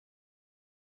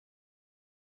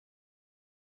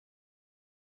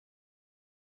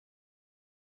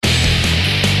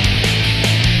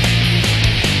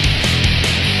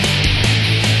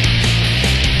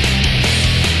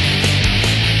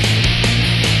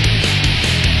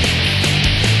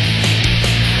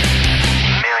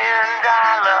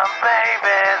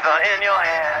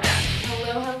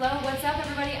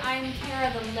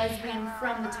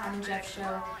Thom and Jeff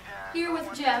show. Here with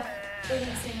Jeff, the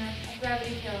lead singer of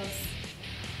Gravity Kills.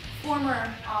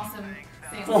 Former awesome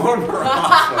singer. Former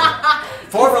awesome.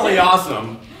 Formerly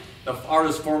awesome. The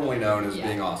artist formerly known as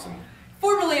being awesome.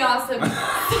 Formerly awesome.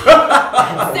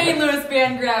 St. Louis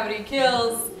band Gravity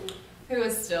Kills, who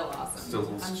is still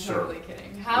awesome. I'm totally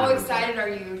kidding. How excited are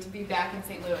you to be back in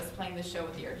St. Louis playing this show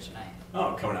with the Urge tonight?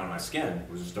 Oh, coming out of my skin.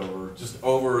 We're just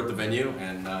over at the venue,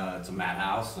 and it's a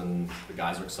madhouse, and the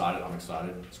guys are excited. I'm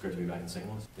excited. It's great to be back in St.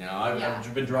 Louis. You know,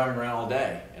 I've been driving around all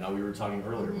day. You know, we were talking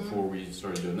earlier before we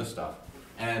started doing this stuff,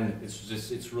 and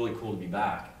it's really cool to be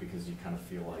back because you kind of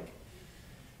feel like,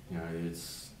 you know,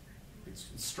 it's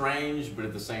strange, but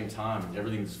at the same time,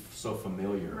 everything's so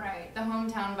familiar. Right, the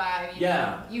hometown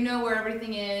vibe. You know where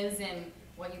everything is and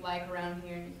what you like around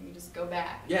here, and you can just go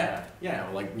back.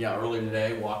 Earlier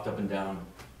today, walked up and down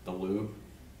the loop,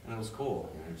 and it was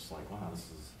cool. You know, just like, wow,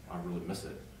 I really miss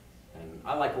it. And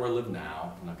I like where I live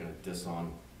now. I'm not going to diss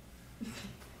on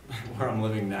where I'm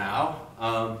living now,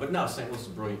 but no, St. Louis is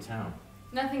a brilliant town.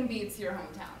 Nothing beats your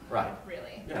hometown, right?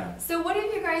 Really. Yeah. So what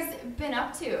have you guys been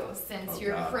up to since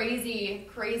your crazy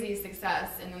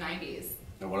success in the '90s?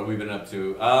 Now, what have we been up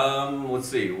to? Let's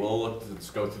see. Well,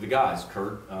 let's go through the guys.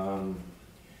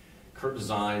 Kurt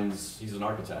designs. He's an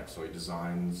architect, so he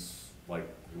designs, like,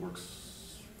 he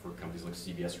works for companies like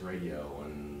CBS Radio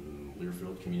and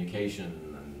Learfield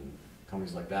Communication and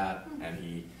companies like that, and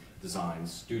he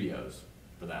designs studios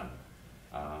for them.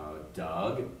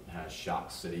 Doug has Shock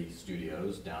City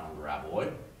Studios down on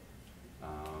Gravois.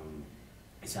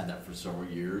 He's had that for several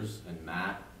years, and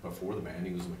Matt, before the band,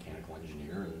 he was a mechanical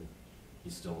engineer, and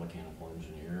he's still a mechanical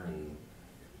engineer,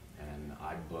 and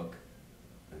I book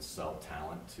and sell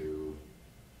talent to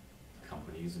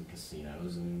companies and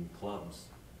casinos and clubs.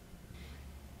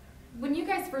 When you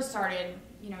guys first started,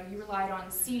 you know, you relied on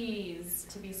CDs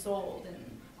to be sold and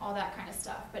all that kind of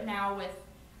stuff, but now with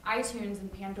iTunes and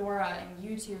Pandora and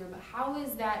YouTube, how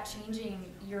is that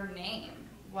changing your name?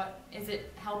 What is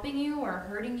it helping you or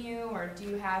hurting you, or do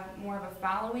you have more of a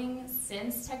following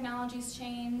since technology's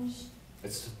changed?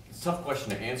 It's a tough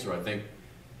question to answer, I think,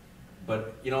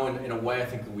 but you know, in a way, I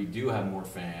think that we do have more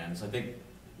fans. I think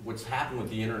what's happened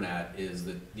with the internet is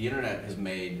that the internet has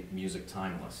made music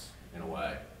timeless in a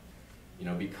way, you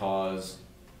know, because,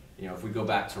 you know, if we go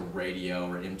back to radio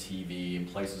or MTV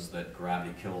and places that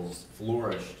Gravity Kills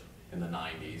flourished in the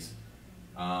 90s,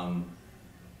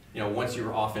 you know, once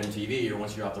you're off MTV or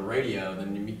once you're off the radio,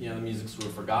 then you know, the music's sort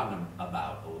of forgotten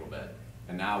about a little bit.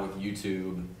 And now with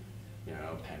YouTube, you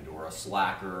know, Pandora,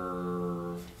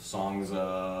 Slacker, songs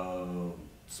of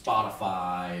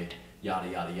Spotify, yada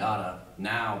yada yada.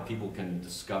 Now people can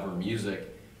discover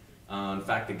music. In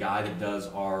fact, the guy that does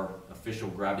our official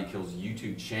Gravity Kills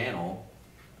YouTube channel,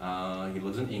 he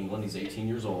lives in England, he's 18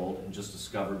 years old, and just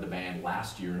discovered the band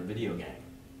last year in a video game.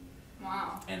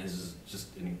 Wow. And he's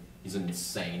an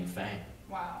insane fan.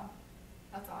 Wow.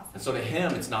 That's awesome. And so to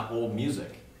him, it's not old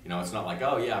music. You know, it's not like,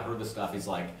 oh yeah, I've heard this stuff. He's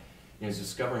like, you know, he's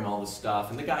discovering all this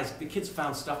stuff. And the kid's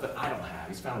found stuff that I don't have.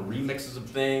 He's found remixes of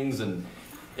things and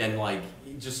like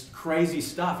just crazy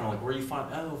stuff. And I'm like, where you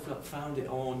find? Oh, found it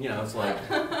on. You know, it's like,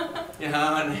 you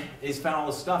know, and he's found all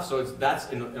this stuff. So that's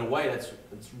in a way it's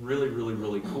really really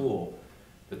really cool.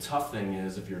 The tough thing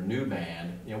is if you're a new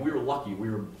band, you know, we were lucky. We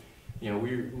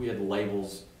had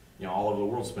labels, you know, all over the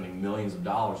world spending millions of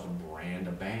dollars to brand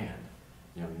a band.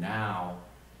 You know, now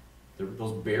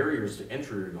those barriers to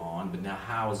entry are gone. But now,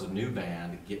 how is a new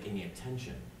band get any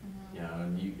attention? You know,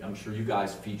 and I'm sure you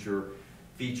guys feature,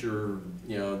 you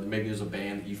know, maybe there's a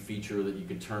band that you feature that you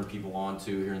could turn people on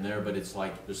to here and there, but it's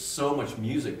like there's so much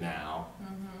music now,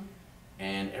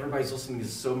 and everybody's listening to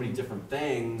so many different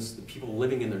things, the people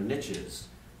living in their niches.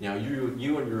 You know,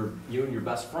 you and your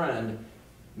best friend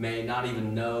may not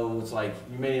even know, it's like,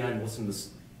 you may not even listen to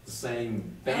the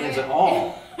same bands at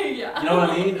all. Yeah. You know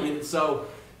what I mean? I mean, so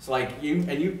it's like,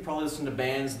 you probably listen to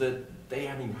bands that they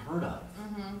haven't even heard of.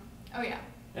 Oh yeah.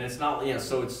 And it's not, you know,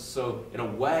 so in a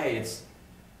way, it's,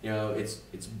 you know, it's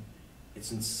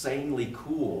insanely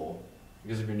cool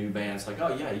because of your new band. It's like,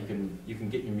 oh yeah, you can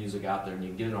get your music out there and you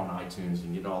can get it on iTunes, you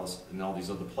can get all this in all these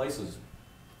other places.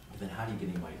 But then how do you get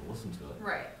anybody to listen to it?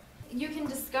 Right. You can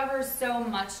discover so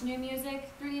much new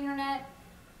music through the internet,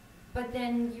 but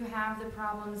then you have the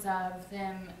problems of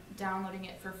them downloading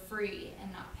it for free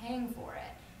and not paying for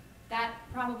it. That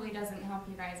probably doesn't help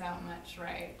you guys out much,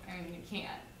 right? I mean, you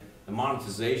can't. The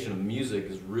monetization of music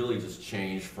has really just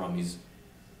changed from these,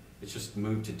 it's just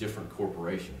moved to different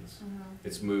corporations.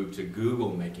 It's moved to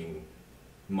Google making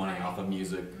money off of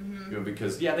music, you know,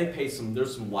 because yeah, they pay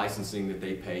there's some licensing that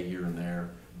they pay here and there,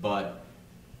 but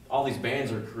all these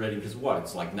bands are creating, because what,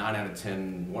 it's like 9 out of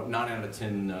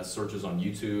 10 searches on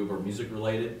YouTube are music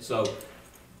related. So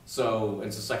it's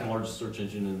the second largest search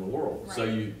engine in the world.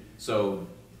 Right.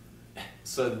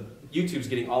 So YouTube's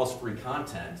getting all this free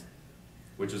content,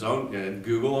 which is owned,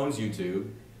 Google owns YouTube.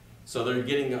 So they're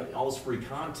getting all this free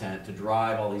content to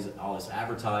drive all this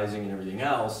advertising and everything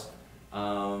else. You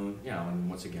know, and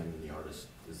once again, the artist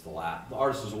is the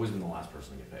artist has always been the last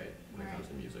person to get paid when it comes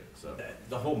to music. So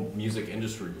the whole music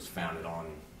industry was founded on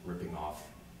ripping off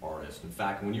artists. In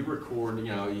fact, when you record, you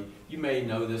know, you may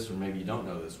know this or maybe you don't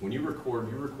know this. When you record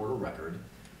a record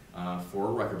for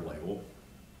a record label.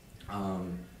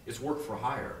 It's work for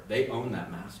hire. They own that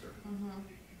master. Mm-hmm.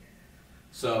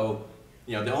 So,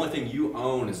 you know, the only thing you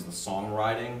own is the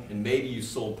songwriting, and maybe you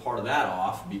sold part of that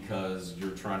off because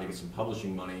you're trying to get some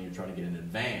publishing money and you're trying to get an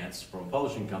advance from a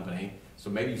publishing company, so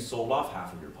maybe you sold off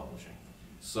half of your publishing.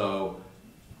 So,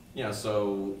 you know,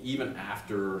 so even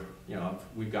after, you know,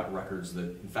 we've got records that,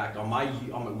 in fact,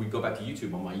 we go back to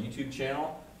YouTube, on my YouTube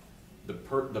channel,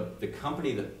 the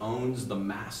company that owns the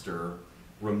master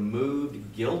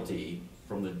removed Guilty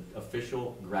from the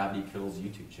official Gravity Kills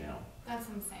YouTube channel. That's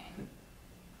insane.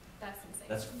 That's insane.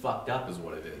 That's fucked up is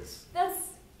what it is.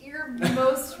 That's your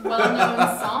most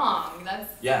well-known song.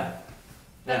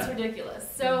 That's ridiculous.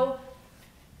 So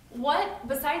what,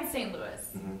 besides St.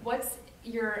 Louis, what's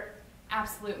your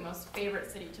absolute most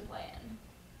favorite city to play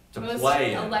in? Most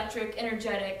electric,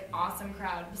 energetic, awesome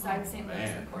crowd besides St.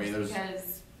 Louis, of course,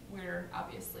 because we're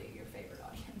obviously your favorite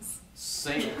audience.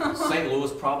 St.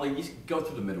 Louis, probably. You go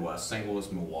through the Midwest, St.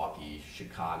 Louis, Milwaukee,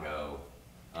 Chicago.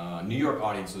 New York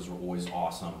audiences were always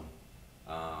awesome.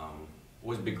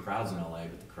 Always big crowds in LA,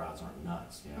 but the crowds aren't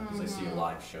nuts, you know, because they see a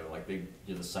live show, like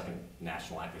you're the second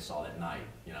national act they saw that night,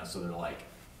 you know, so they're like,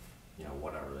 you know,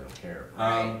 whatever, they don't care.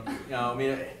 Right. You know, I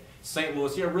mean, St.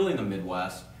 Louis, yeah, really in the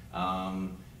Midwest.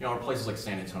 You know, or places like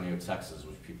San Antonio, Texas,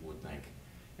 which people would think,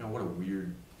 you know, what a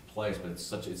weird place, but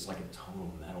it's like a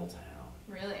total metal town.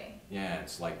 Really? Yeah,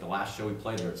 it's like the last show we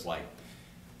played there, it's like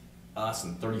us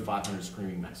and 3,500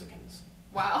 screaming Mexicans.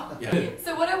 Wow. Yeah.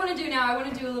 So what I want to do now, I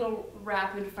want to do a little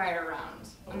rapid fire round.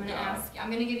 I'm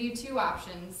going to give you two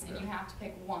options, and you have to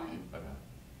pick one. Okay.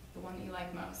 The one that you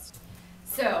like most.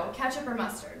 So, ketchup or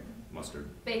mustard? Mustard.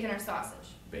 Bacon or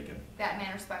sausage? Bacon.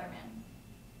 Batman or Spider-Man?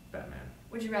 Batman.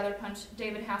 Would you rather punch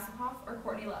David Hasselhoff or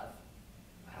Courtney Love?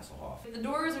 Hasselhoff. The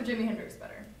Doors or Jimi Hendrix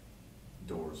better?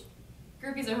 Doors.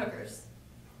 Groupies or hookers?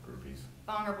 Groupies.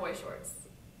 Thong or boy shorts?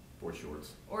 Boy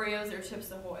shorts. Oreos or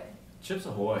Chips Ahoy? Chips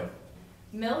Ahoy.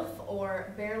 MILF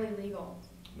or barely legal?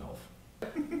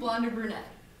 MILF. Blonde or brunette?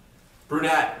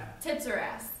 Brunette. Tits or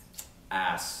ass?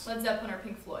 Ass. Led Zeppelin or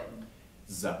Pink Floyd?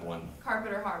 Zeppelin.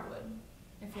 Carpet or hardwood?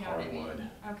 If you know what I mean. Hardwood.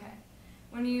 Okay.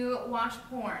 When you watch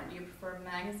porn, do you prefer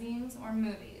magazines or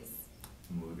movies?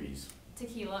 Movies.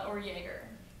 Tequila or Jaeger?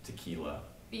 Tequila.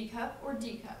 B cup or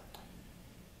D cup?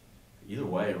 Either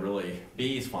way, really.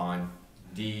 B is fine.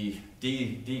 D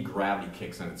gravity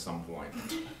kicks in at some point.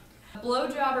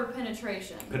 Blowjob or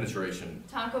penetration? Penetration.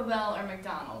 Taco Bell or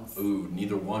McDonald's? Ooh,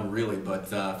 neither one really, but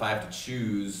if I have to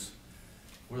choose,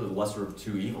 what are the lesser of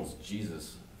two evils?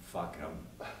 Jesus. Fuck,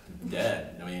 I'm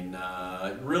dead. I mean,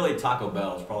 really Taco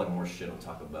Bell is probably more shit on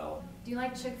Taco Bell. Do you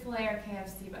like Chick-fil-A or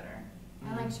KFC better?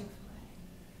 I like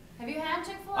Chick-fil-A. Have you had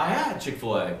Chick-fil-A? I had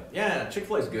Chick-fil-A. Yeah,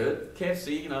 Chick-fil-A's good.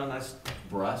 KFC, you know, nice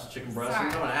breast, chicken breast. Sorry.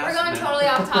 We're going totally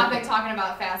off topic talking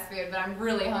about fast food, but I'm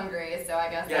really hungry, so I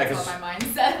guess that's what my mind's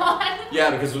set on.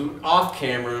 Yeah, because off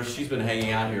camera, she's been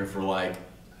hanging out here for like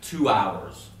 2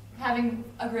 hours. Having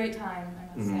a great time,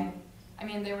 I must say. I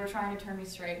mean, they were trying to turn me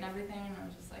straight and everything, and I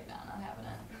was just like, no, not having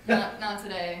it. Not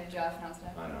today, Jeff, not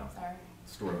today. I know. Sorry.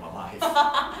 Story of my life.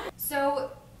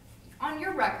 So, on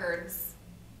your records,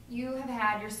 you have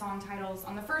had your song titles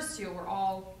on the first two were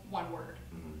all one word.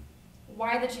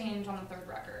 Why the change on the third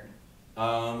record?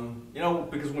 You know,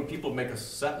 because when people make a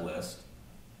set list,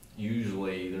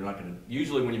 usually they're not gonna.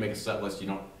 Usually, when you make a set list, you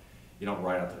don't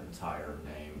write out their entire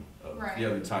name. You know,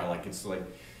 the entire, like, it's like,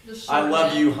 I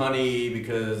love you, honey,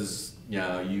 because, you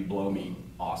know, you blow me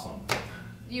awesome.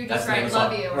 You just write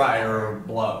love you. Right, or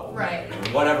blow. Right.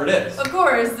 Or whatever it is. Of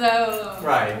course, so.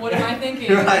 Right. What am I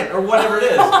thinking? Right, or whatever it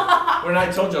is. When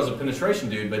I told you I was a penetration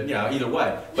dude, but, you know, either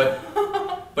way.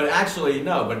 But actually,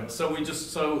 no, so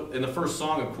in the first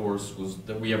song, of course, was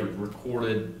that we ever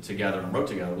recorded together and wrote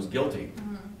together was Guilty.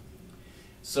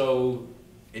 So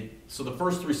the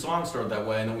first three songs started that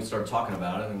way, and then we started talking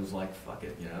about it, and it was like, fuck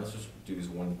it, you know, let's just do this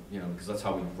one, you know, because that's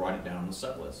how we write it down on the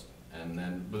set list. And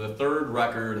then with the third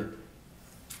record,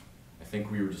 I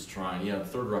think we were just trying, the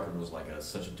third record was like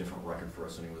such a different record for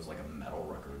us, and it was like a metal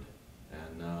record.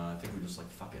 And I think we were just like,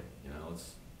 fuck it, you know,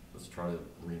 let's try to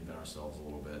reinvent ourselves a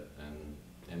little bit,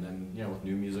 and then with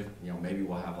new music, maybe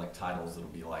we'll have like titles that'll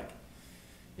be like.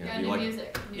 New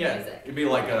music. It'd be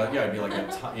like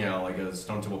like a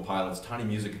Stone Temple Pilots Tiny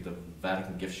Music at the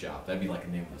Vatican Gift Shop. That'd be like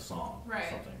the name of the song. Right.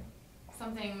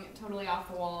 Something totally off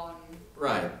the wall and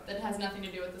that has nothing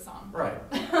to do with the song. Right.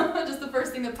 Just the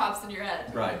first thing that pops in your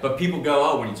head. Right. But people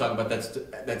go, when you talk about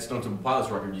that Stone Temple Pilots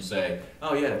record, you say,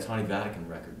 oh yeah, a Tiny Vatican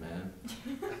record, man.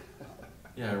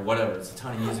 Or whatever. It's a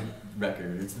Tiny Music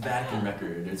record. It's the Vatican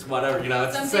record. It's whatever.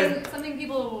 It's something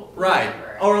people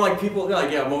remember. Or like people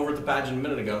I'm over at the pageant a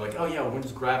minute ago. Like, oh yeah,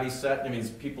 when's Gravity set? I mean,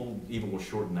 people even will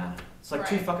shorten that. It's like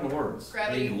 2 fucking words.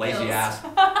 Gravity you lazy kills. Ass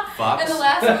fucks. And the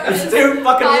last word is 2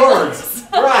 fucking words.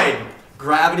 Right.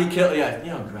 Gravity kill. Yeah.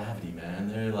 Gravity, man.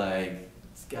 They're like,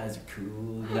 these guys are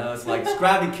cool. It's like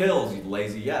gravity kills. You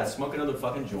lazy. Yeah. Smoke another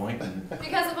fucking joint. And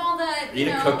because of all that. Eat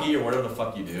a cookie or whatever the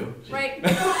fuck you do. Right.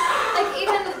 Like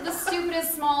even the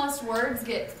stupidest, smallest words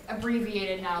get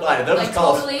abbreviated now. Right. They'll just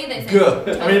call us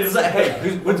good. I mean,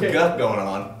 hey, what's gut going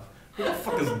on? Who the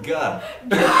fuck is gut?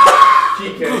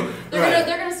 GK.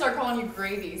 They're gonna start calling you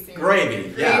gravy soon.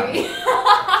 Gravy.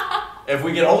 Yeah. If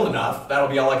we get old enough, that'll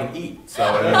be all I can eat. So.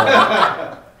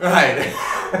 Right.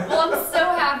 Well, I'm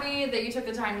so happy that you took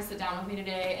the time to sit down with me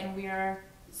today, and we are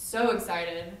so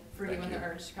excited for you and the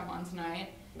Urge to come on tonight.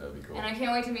 That would be cool. And I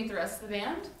can't wait to meet the rest of the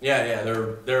band. Yeah,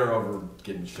 they're over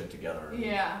getting shit together.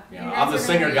 Yeah. I'm the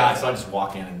singer guy, so I just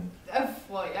walk in and.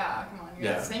 Well, yeah, come on,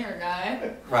 you're the singer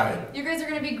guy. Right. You guys are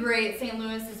going to be great. St.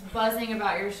 Louis is buzzing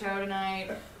about your show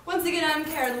tonight. Once again, I'm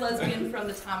Kara the Lesbian from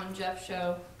the Thom and Jeff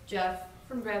Show. Jeff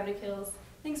from Gravity Kills.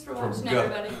 Thanks for watching,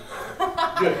 everybody.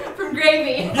 From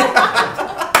Gravy.